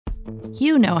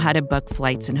You know how to book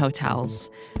flights and hotels.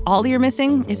 All you're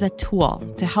missing is a tool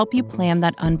to help you plan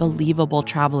that unbelievable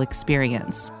travel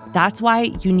experience. That's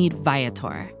why you need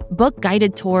Viator. Book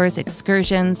guided tours,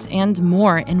 excursions, and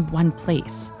more in one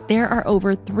place. There are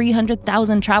over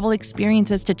 300,000 travel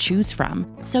experiences to choose from,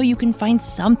 so you can find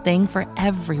something for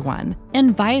everyone.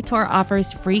 And Viator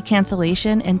offers free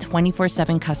cancellation and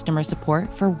 24/7 customer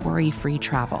support for worry-free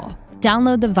travel.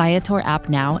 Download the Viator app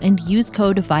now and use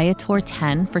code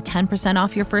Viator10 for 10%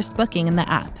 off your first booking in the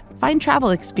app. Find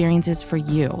travel experiences for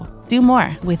you. Do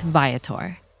more with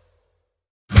Viator.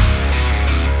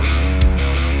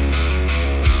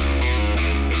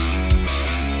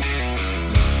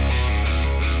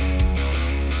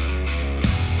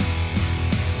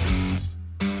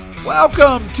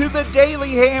 Welcome to the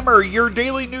Daily Hammer, your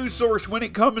daily news source when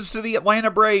it comes to the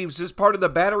Atlanta Braves as part of the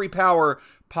Battery Power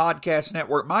Podcast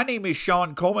Network. My name is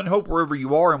Sean Coleman. Hope wherever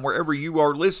you are and wherever you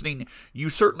are listening, you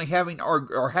certainly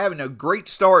are having a great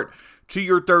start to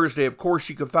your Thursday. Of course,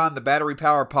 you can find the Battery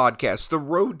Power Podcast, the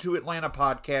Road to Atlanta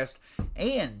Podcast,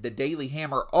 and the Daily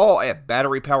Hammer all at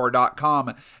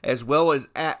batterypower.com, as well as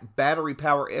at Battery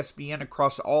Power SBN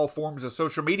across all forms of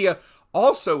social media.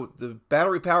 Also, the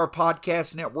Battery Power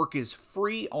Podcast Network is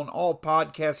free on all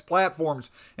podcast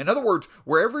platforms. In other words,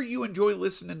 wherever you enjoy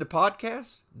listening to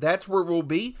podcasts, that's where we'll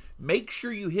be. Make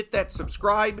sure you hit that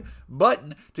subscribe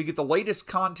button to get the latest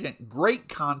content, great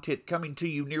content coming to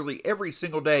you nearly every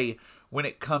single day when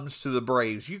it comes to the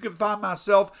Braves. You can find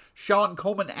myself, Sean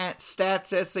Coleman, at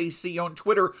StatsSAC on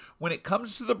Twitter. When it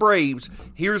comes to the Braves,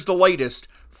 here's the latest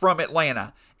from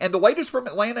Atlanta. And the latest from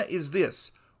Atlanta is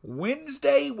this.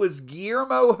 Wednesday was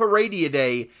Guillermo Heredia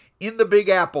Day in the Big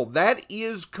Apple. That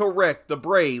is correct. The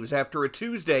Braves, after a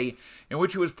Tuesday in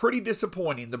which it was pretty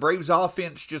disappointing, the Braves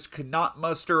offense just could not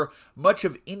muster much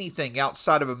of anything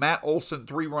outside of a Matt Olson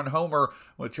 3-run homer,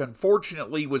 which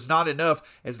unfortunately was not enough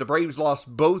as the Braves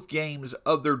lost both games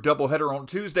of their doubleheader on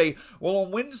Tuesday. Well,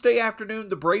 on Wednesday afternoon,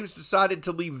 the Braves decided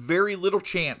to leave very little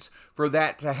chance for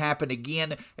that to happen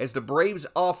again as the Braves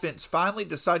offense finally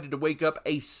decided to wake up.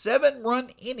 A 7-run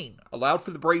inning allowed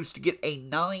for the Braves to get a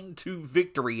 9-2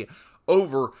 victory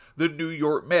over the New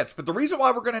York Mets. But the reason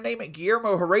why we're going to name it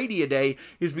Guillermo Heredia Day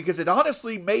is because it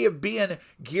honestly may have been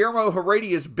Guillermo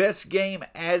Heredia's best game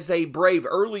as a Brave.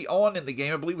 Early on in the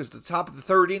game, I believe it was the top of the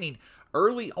third inning,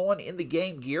 early on in the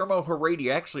game, Guillermo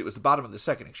Heredia, actually it was the bottom of the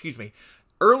second, in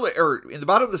the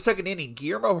bottom of the second inning,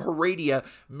 Guillermo Heredia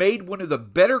made one of the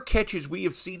better catches we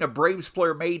have seen a Braves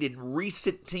player made in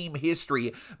recent team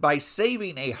history by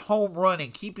saving a home run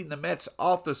and keeping the Mets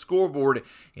off the scoreboard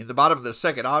in the bottom of the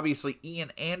second. Obviously,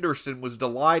 Ian Anderson was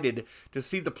delighted to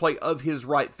see the play of his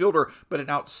right fielder, but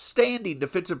an outstanding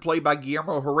defensive play by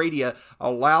Guillermo Heredia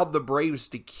allowed the Braves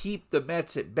to keep the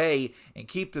Mets at bay and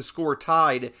keep the score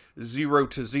tied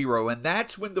 0-0. And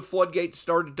that's when the floodgates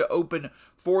started to open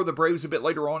for the Braves a bit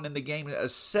later on in the game. A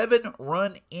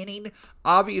 7-run inning.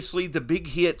 Obviously, the big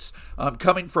hits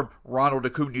coming from Ronald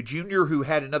Acuna Jr., who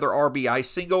had another RBI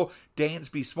single.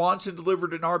 Dansby Swanson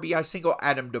delivered an RBI single.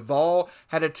 Adam Duvall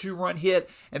had a 2-run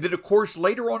hit. And then, of course,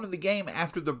 later on in the game,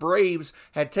 after the Braves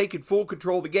had taken full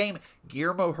control of the game,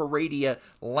 Guillermo Heredia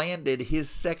landed his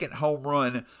second home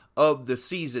run of the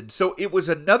season. So it was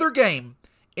another game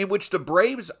in which the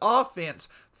Braves offense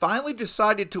finally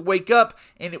decided to wake up,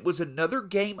 and it was another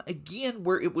game again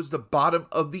where it was the bottom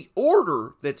of the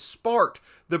order that sparked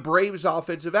the Braves'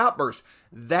 offensive outburst.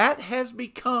 That has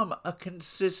become a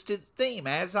consistent theme.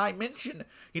 As I mentioned,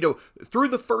 through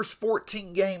the first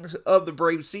 14 games of the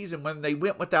Braves season, when they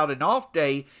went without an off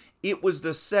day, it was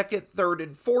the second, third,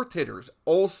 and fourth hitters,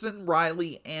 Olson,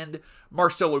 Riley, and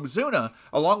Marcell Ozuna,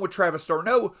 along with Travis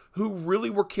d'Arnaud, who really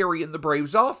were carrying the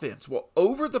Braves offense. Well,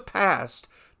 over the past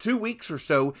 2 weeks or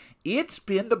so, it's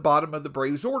been the bottom of the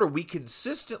Braves order. We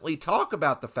consistently talk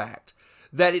about the fact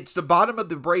that it's the bottom of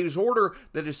the Braves order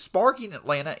that is sparking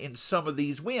Atlanta in some of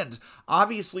these wins.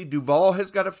 Obviously, Duvall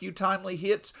has got a few timely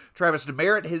hits. Travis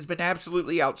Demeritte has been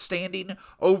absolutely outstanding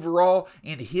overall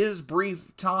in his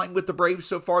brief time with the Braves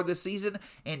so far this season.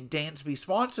 And Dansby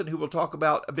Swanson, who we'll talk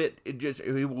about a bit,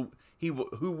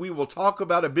 who we will talk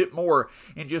about a bit more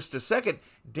in just a second.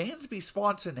 Dansby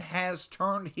Swanson has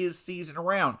turned his season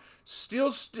around.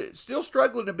 Still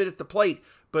struggling a bit at the plate,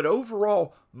 but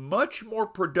overall much more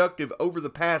productive over the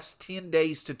past 10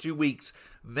 days to 2 weeks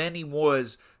than he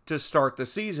was to start the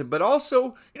season. But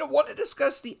also, want to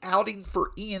discuss the outing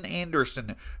for Ian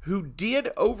Anderson, who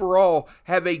did overall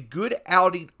have a good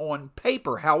outing on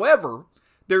paper. However,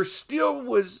 there still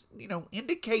was,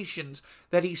 indications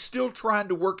that he's still trying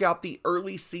to work out the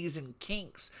early season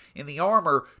kinks in the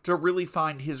armor to really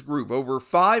find his groove. Over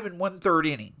 5 1/3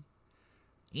 inning,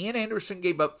 Ian Anderson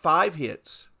gave up 5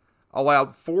 hits,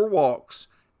 allowed 4 walks,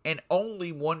 and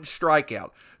only 1 strikeout.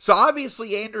 So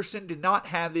obviously Anderson did not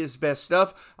have his best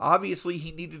stuff. Obviously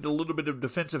he needed a little bit of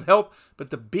defensive help, but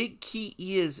the big key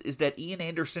is that Ian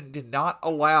Anderson did not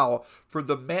allow for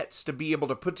the Mets to be able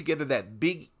to put together that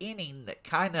big inning that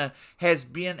kind of has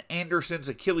been Anderson's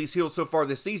Achilles heel so far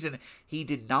this season. He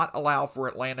did not allow for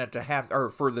Atlanta to have,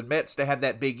 or for the Mets to have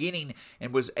that big inning,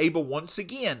 and was able once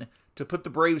again to put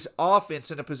the Braves offense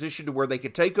in a position to where they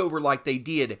could take over like they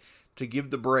did to give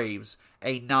the Braves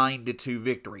a 9-2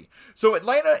 victory. So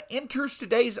Atlanta enters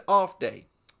today's off day,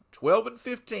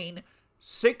 12-15,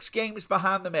 6 games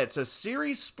behind the Mets. A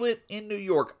series split in New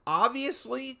York.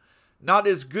 Obviously, not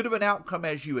as good of an outcome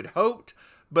as you had hoped,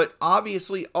 but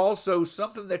obviously also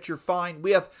something that you're fine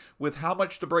with how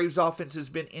much the Braves offense has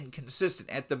been inconsistent.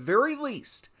 At the very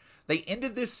least, they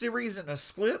ended this series in a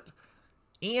split.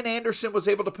 Ian Anderson was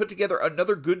able to put together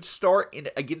another good start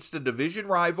against a division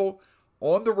rival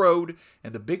on the road,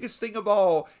 and the biggest thing of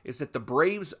all is that the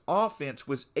Braves offense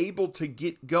was able to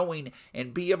get going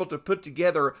and be able to put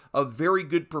together a very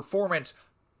good performance,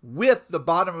 with the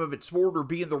bottom of its order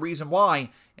being the reason why,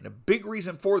 and a big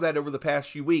reason for that over the past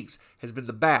few weeks has been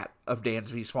the bat of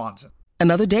Dansby Swanson.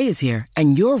 Another day is here,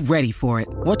 and you're ready for it.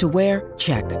 What to wear?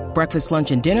 Check. Breakfast,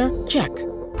 lunch, and dinner? Check.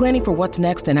 Planning for what's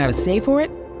next and how to save for it?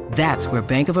 That's where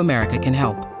Bank of America can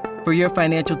help. For your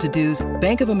financial to-dos,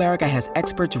 Bank of America has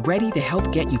experts ready to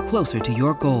help get you closer to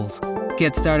your goals.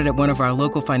 Get started at one of our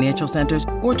local financial centers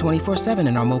or 24/7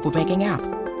 in our mobile banking app.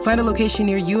 Find a location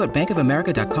near you at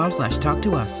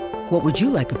bankofamerica.com/talktous. What would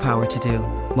you like the power to do?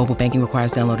 Mobile banking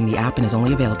requires downloading the app and is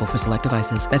only available for select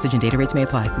devices. Message and data rates may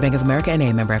apply. Bank of America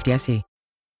N.A., member FDIC.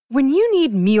 When you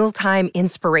need mealtime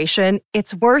inspiration,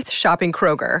 it's worth shopping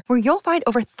Kroger, where you'll find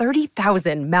over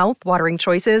 30,000 mouth-watering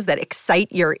choices that excite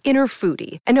your inner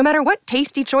foodie. And no matter what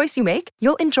tasty choice you make,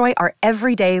 you'll enjoy our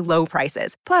everyday low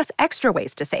prices, plus extra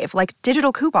ways to save, like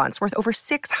digital coupons worth over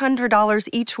 $600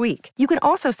 each week. You can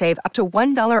also save up to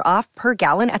 $1 off per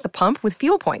gallon at the pump with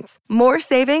fuel points. More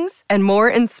savings and more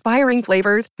inspiring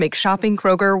flavors make shopping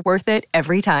Kroger worth it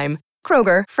every time.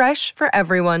 Kroger, fresh for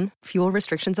everyone. Fuel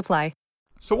restrictions apply.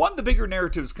 So one of the bigger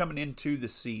narratives coming into the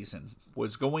season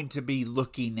was going to be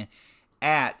looking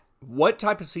at what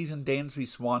type of season Dansby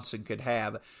Swanson could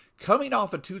have coming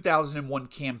off a 2001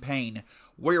 campaign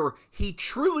where he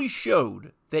truly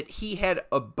showed that he had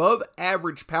above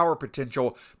average power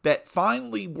potential that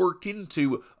finally worked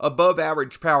into above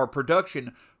average power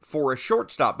production for a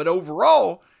shortstop. But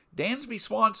overall, Dansby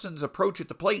Swanson's approach at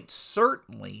the plate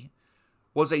certainly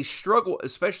was a struggle,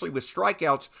 especially with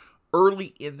strikeouts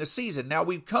early in the season. Now,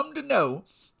 we've come to know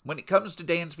when it comes to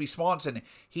Dansby Swanson,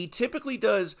 he typically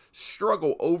does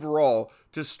struggle overall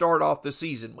to start off the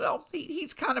season. Well,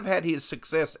 he's kind of had his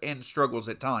success and struggles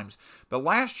at times, but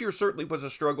last year certainly was a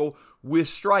struggle with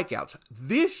strikeouts.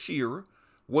 This year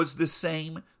was the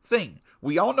same thing.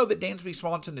 We all know that Dansby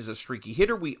Swanson is a streaky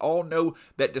hitter. We all know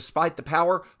that despite the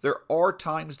power, there are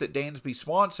times that Dansby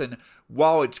Swanson,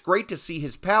 while it's great to see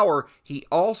his power, he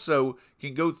also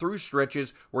can go through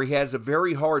stretches where he has a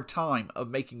very hard time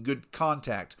of making good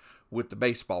contact with the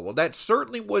baseball. Well, that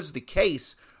certainly was the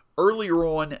case earlier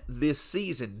on this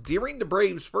season, during the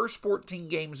Braves' first 14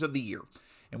 games of the year,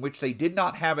 in which they did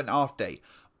not have an off day.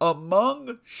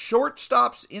 Among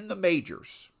shortstops in the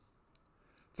majors,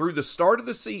 from the start of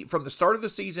the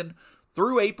season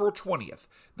through April 20th,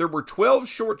 there were 12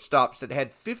 shortstops that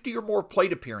had 50 or more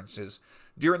plate appearances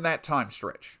during that time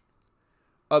stretch.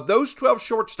 Of those 12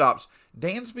 shortstops,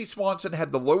 Dansby Swanson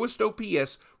had the lowest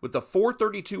OPS with a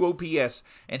 .432 OPS,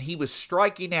 and he was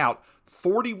striking out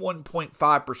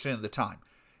 41.5% of the time.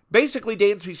 Basically,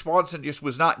 Dansby Swanson just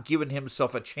was not giving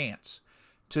himself a chance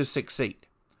to succeed.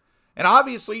 And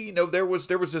obviously, there was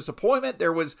disappointment.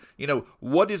 There was,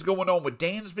 what is going on with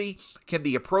Dansby? Can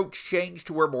the approach change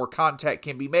to where more contact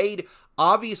can be made?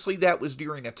 Obviously, that was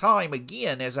during a time,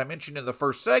 again, as I mentioned in the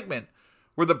first segment,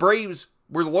 where the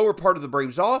lower part of the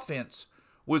Braves offense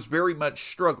was very much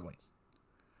struggling.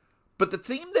 But the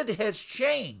theme that has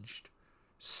changed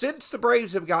since the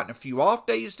Braves have gotten a few off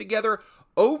days together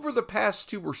over the past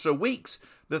 2 or so weeks,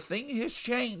 the thing has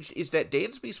changed is that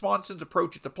Dansby Swanson's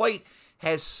approach at the plate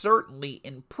has certainly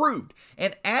improved.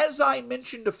 And as I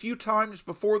mentioned a few times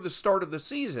before the start of the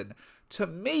season, to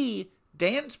me,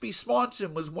 Dansby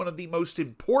Swanson was one of the most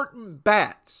important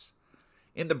bats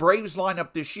in the Braves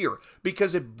lineup this year.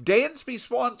 Because if Dansby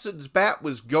Swanson's bat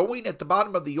was going at the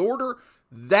bottom of the order,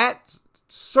 that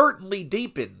certainly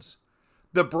deepens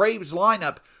the Braves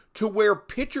lineup to where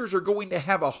pitchers are going to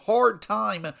have a hard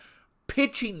time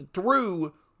pitching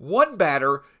through one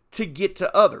batter to get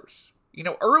to others.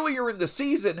 Earlier in the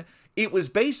season, It was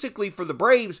basically for the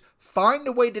Braves, find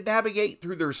a way to navigate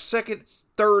through their second,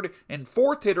 third, and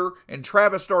fourth hitter, and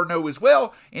Travis d'Arnaud as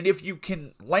well. And if you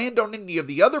can land on any of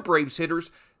the other Braves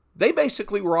hitters, they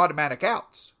basically were automatic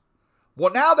outs.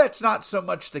 Well, now that's not so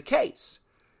much the case.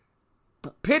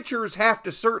 Pitchers have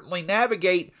to certainly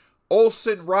navigate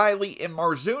Olson, Riley, and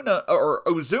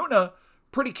Ozuna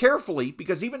pretty carefully,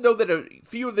 because even though that a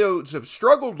few of those have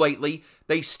struggled lately,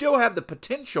 they still have the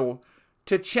potential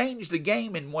to change the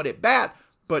game in one at bat.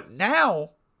 But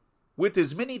now, with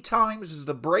as many times as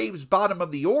the Braves' bottom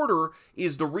of the order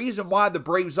is the reason why the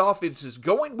Braves' offense is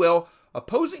going well,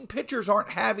 opposing pitchers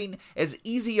aren't having as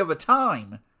easy of a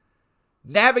time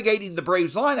navigating the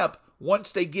Braves lineup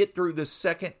once they get through the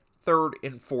second, third,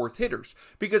 and fourth hitters.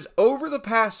 Because over the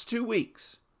past 2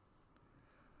 weeks,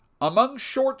 among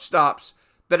shortstops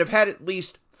that have had at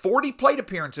least 40 plate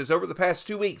appearances over the past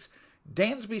 2 weeks,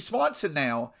 Dansby Swanson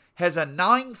now has a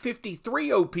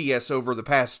 .953 OPS over the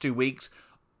past 2 weeks.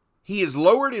 He has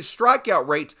lowered his strikeout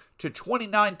rate to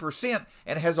 29%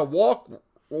 and has a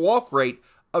walk rate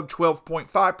of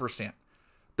 12.5%.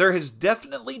 There has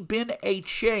definitely been a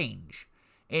change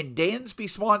in Dansby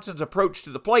Swanson's approach to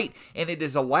the plate, and it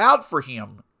has allowed for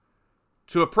him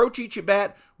to approach each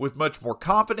at-bat with much more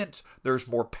confidence. There's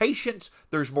more patience,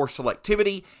 there's more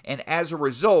selectivity, and as a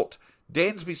result,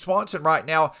 Dansby Swanson right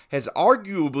now has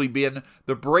arguably been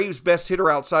the Braves' best hitter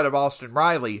outside of Austin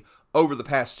Riley over the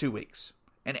past 2 weeks.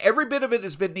 And every bit of it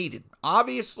has been needed.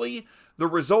 Obviously, the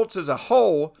results as a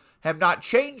whole have not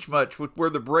changed much with where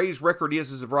the Braves' record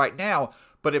is as of right now.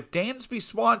 But if Dansby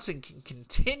Swanson can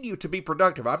continue to be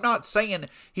productive, I'm not saying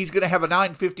he's going to have a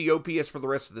 .950 OPS for the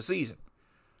rest of the season.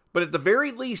 But at the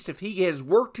very least, if he has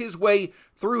worked his way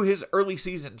through his early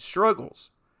season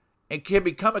struggles and can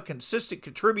become a consistent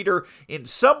contributor in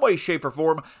some way, shape, or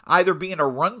form, either being a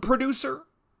run producer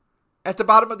at the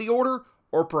bottom of the order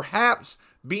or perhaps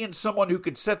being someone who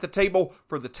could set the table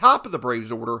for the top of the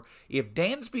Braves order, if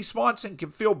Dansby Swanson can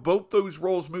fill both those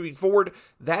roles moving forward,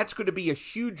 that's going to be a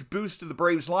huge boost to the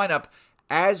Braves lineup,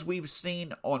 as we've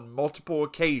seen on multiple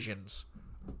occasions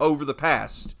over the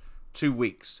past 2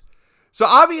 weeks. So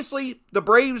obviously, the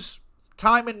Braves'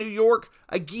 time in New York,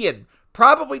 again,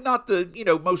 probably not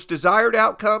the most desired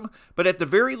outcome, but at the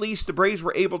very least, the Braves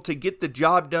were able to get the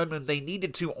job done when they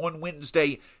needed to on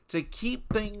Wednesday to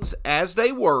keep things as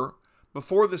they were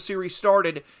before the series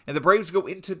started, and the Braves go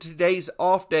into today's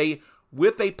off day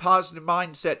with a positive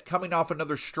mindset, coming off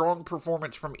another strong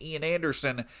performance from Ian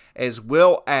Anderson, as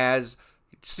well as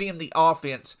seeing the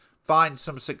offense find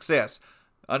some success.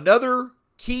 Another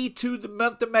key to the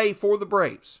month of May for the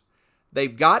Braves.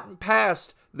 They've gotten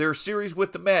past their series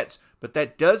with the Mets, but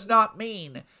that does not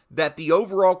mean that the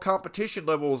overall competition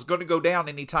level is going to go down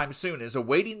anytime soon. As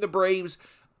awaiting the Braves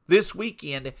this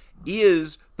weekend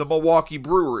is the Milwaukee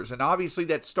Brewers, and obviously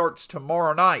that starts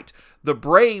tomorrow night. The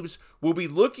Braves will be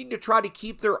looking to try to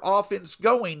keep their offense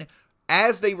going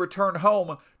as they return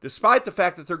home, despite the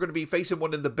fact that they're going to be facing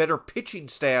one of the better pitching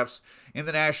staffs in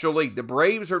the National League. The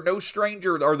Brewers are no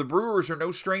stranger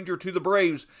to the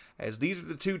Braves, as these are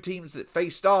the two teams that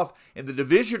faced off in the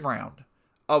division round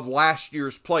of last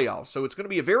year's playoffs. So it's going to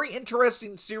be a very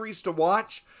interesting series to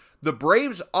watch. The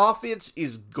Braves' offense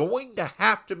is going to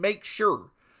have to make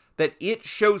sure that it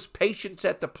shows patience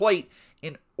at the plate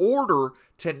in order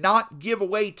to not give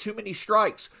away too many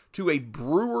strikes to a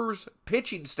Brewers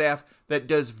pitching staff that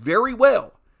does very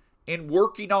well in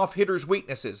working off hitters'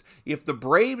 weaknesses. If the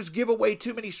Braves give away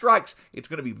too many strikes, it's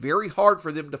going to be very hard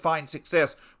for them to find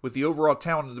success with the overall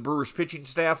talent of the Brewers pitching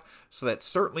staff. So that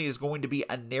certainly is going to be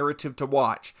a narrative to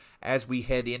watch as we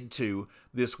head into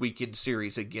this weekend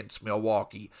series against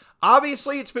Milwaukee.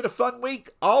 Obviously, it's been a fun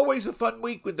week. Always a fun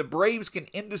week when the Braves can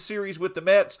end a series with the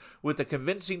Mets with a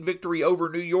convincing victory over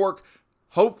New York.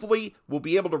 Hopefully, we'll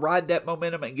be able to ride that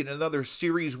momentum and get another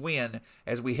series win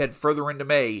as we head further into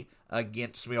May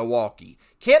against Milwaukee.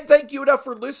 Can't thank you enough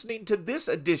for listening to this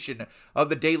edition of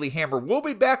the Daily Hammer. We'll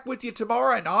be back with you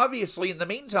tomorrow, and obviously, in the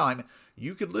meantime,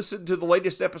 you can listen to the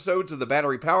latest episodes of the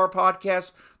Battery Power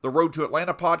Podcast, the Road to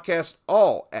Atlanta Podcast,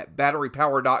 all at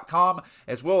batterypower.com,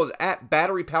 as well as at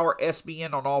Battery Power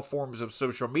SBN on all forms of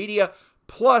social media,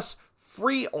 plus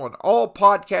free on all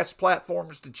podcast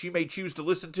platforms that you may choose to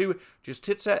listen to. Just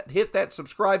hit that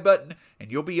subscribe button, and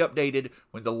you'll be updated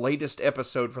when the latest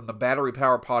episode from the Battery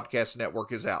Power Podcast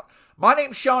Network is out. My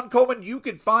name's Sean Coleman. You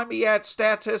can find me at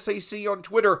StatsSAC on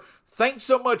Twitter. Thanks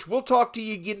so much. We'll talk to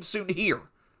you again soon here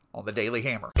on the Daily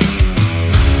Hammer.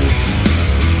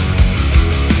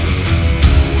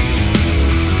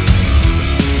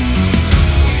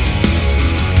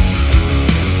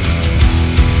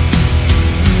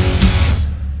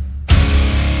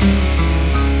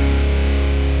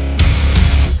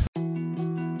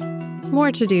 More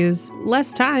to-dos,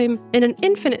 less time, and an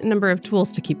infinite number of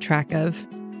tools to keep track of.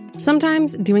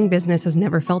 Sometimes doing business has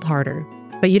never felt harder,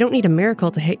 but you don't need a miracle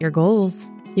to hit your goals.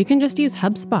 You can just use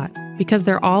HubSpot, because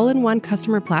their all-in-one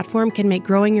customer platform can make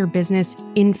growing your business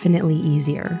infinitely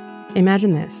easier.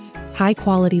 Imagine this: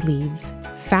 high-quality leads,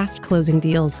 fast closing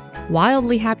deals,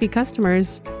 wildly happy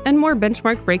customers, and more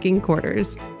benchmark-breaking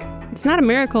quarters. It's not a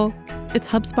miracle, it's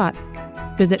HubSpot.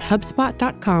 Visit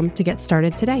HubSpot.com to get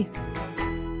started today.